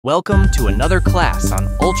Welcome to another class on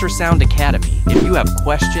Ultrasound Academy. If you have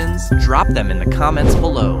questions, drop them in the comments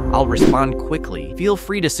below. I'll respond quickly. Feel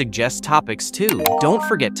free to suggest topics too. Don't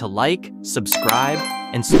forget to like, subscribe,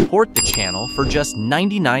 and support the channel for just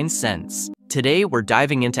 99 cents. Today we're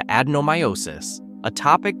diving into adenomyosis, a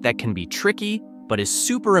topic that can be tricky but is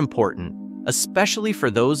super important, especially for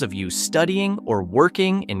those of you studying or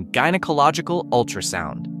working in gynecological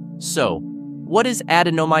ultrasound. So, what is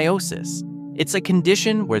adenomyosis? It's a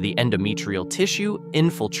condition where the endometrial tissue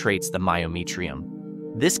infiltrates the myometrium.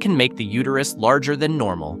 This can make the uterus larger than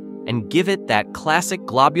normal and give it that classic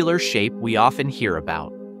globular shape we often hear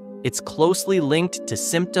about. It's closely linked to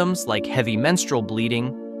symptoms like heavy menstrual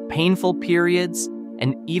bleeding, painful periods,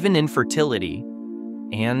 and even infertility.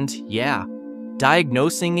 And yeah,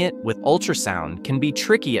 diagnosing it with ultrasound can be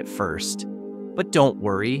tricky at first. But don't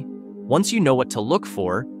worry, once you know what to look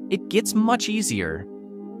for, it gets much easier.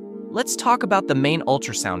 Let's talk about the main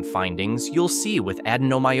ultrasound findings you'll see with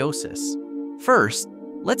adenomyosis. First,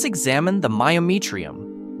 let's examine the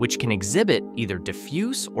myometrium, which can exhibit either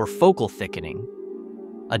diffuse or focal thickening.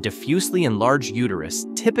 A diffusely enlarged uterus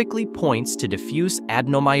typically points to diffuse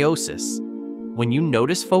adenomyosis. When you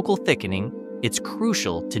notice focal thickening, it's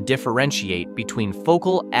crucial to differentiate between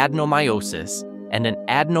focal adenomyosis and an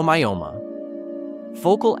adenomyoma.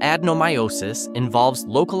 Focal adenomyosis involves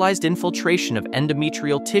localized infiltration of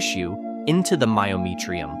endometrial tissue into the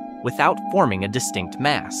myometrium without forming a distinct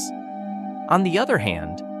mass. On the other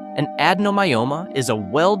hand, an adenomyoma is a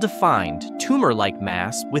well-defined tumor-like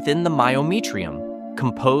mass within the myometrium,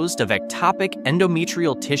 composed of ectopic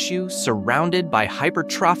endometrial tissue surrounded by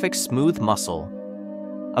hypertrophic smooth muscle.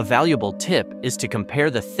 A valuable tip is to compare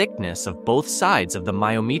the thickness of both sides of the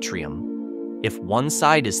myometrium. If one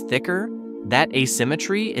side is thicker, that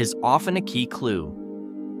asymmetry is often a key clue.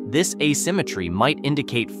 This asymmetry might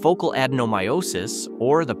indicate focal adenomyosis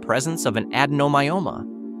or the presence of an adenomyoma.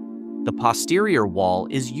 The posterior wall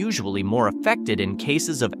is usually more affected in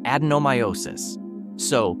cases of adenomyosis.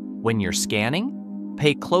 So, when you're scanning,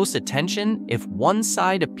 pay close attention if one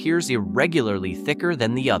side appears irregularly thicker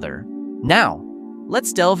than the other. Now,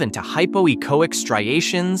 let's delve into hypoechoic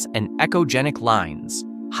striations and echogenic lines.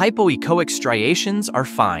 Hypoechoic striations are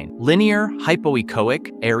fine, linear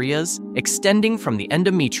hypoechoic areas extending from the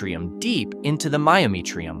endometrium deep into the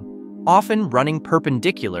myometrium, often running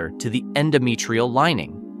perpendicular to the endometrial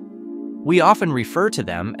lining. We often refer to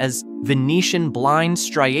them as Venetian blind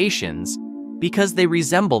striations because they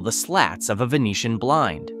resemble the slats of a Venetian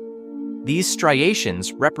blind. These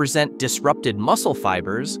striations represent disrupted muscle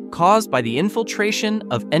fibers caused by the infiltration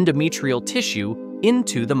of endometrial tissue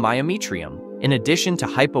into the myometrium. In addition to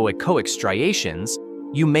hypoechoic striations,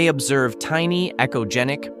 you may observe tiny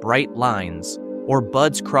echogenic bright lines or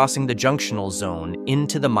buds crossing the junctional zone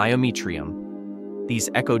into the myometrium.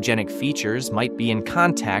 These echogenic features might be in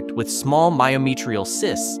contact with small myometrial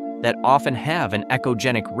cysts that often have an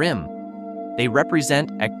echogenic rim. They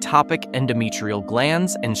represent ectopic endometrial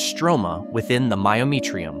glands and stroma within the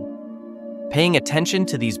myometrium. Paying attention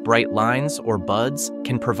to these bright lines or buds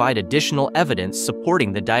can provide additional evidence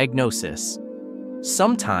supporting the diagnosis.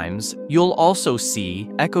 Sometimes you'll also see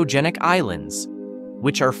echogenic islands,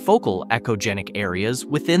 which are focal echogenic areas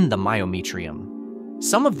within the myometrium.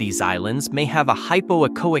 Some of these islands may have a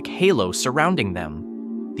hypoechoic halo surrounding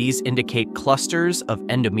them. These indicate clusters of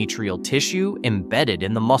endometrial tissue embedded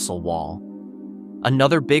in the muscle wall.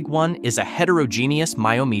 Another big one is a heterogeneous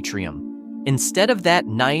myometrium. Instead of that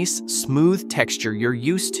nice, smooth texture you're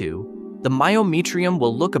used to, the myometrium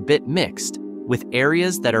will look a bit mixed, with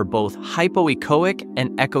areas that are both hypoechoic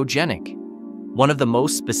and echogenic. One of the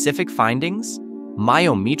most specific findings?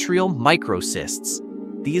 Myometrial microcysts.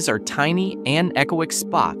 These are tiny anechoic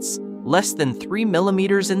spots, less than 3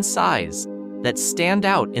 millimeters in size, that stand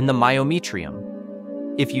out in the myometrium.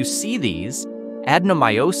 If you see these,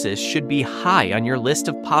 adenomyosis should be high on your list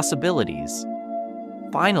of possibilities.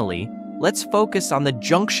 Finally, let's focus on the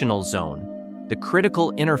junctional zone, the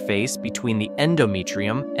critical interface between the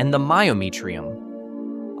endometrium and the myometrium.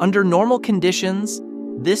 Under normal conditions,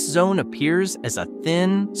 this zone appears as a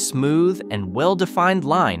thin, smooth, and well-defined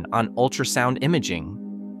line on ultrasound imaging,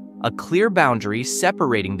 a clear boundary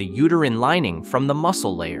separating the uterine lining from the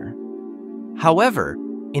muscle layer. However,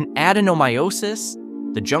 in adenomyosis,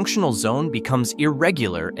 the junctional zone becomes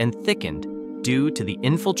irregular and thickened due to the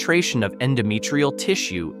infiltration of endometrial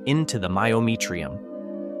tissue into the myometrium.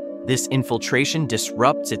 This infiltration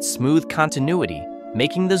disrupts its smooth continuity,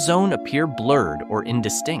 making the zone appear blurred or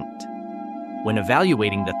indistinct. When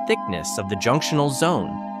evaluating the thickness of the junctional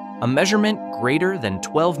zone, A measurement greater than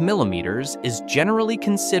 12 millimeters is generally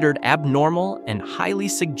considered abnormal and highly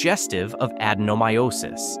suggestive of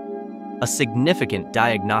adenomyosis, a significant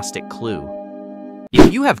diagnostic clue.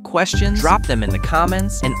 If you have questions, drop them in the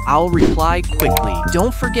comments and I'll reply quickly.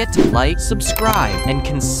 Don't forget to like, subscribe, and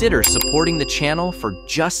consider supporting the channel for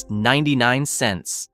just 99 cents.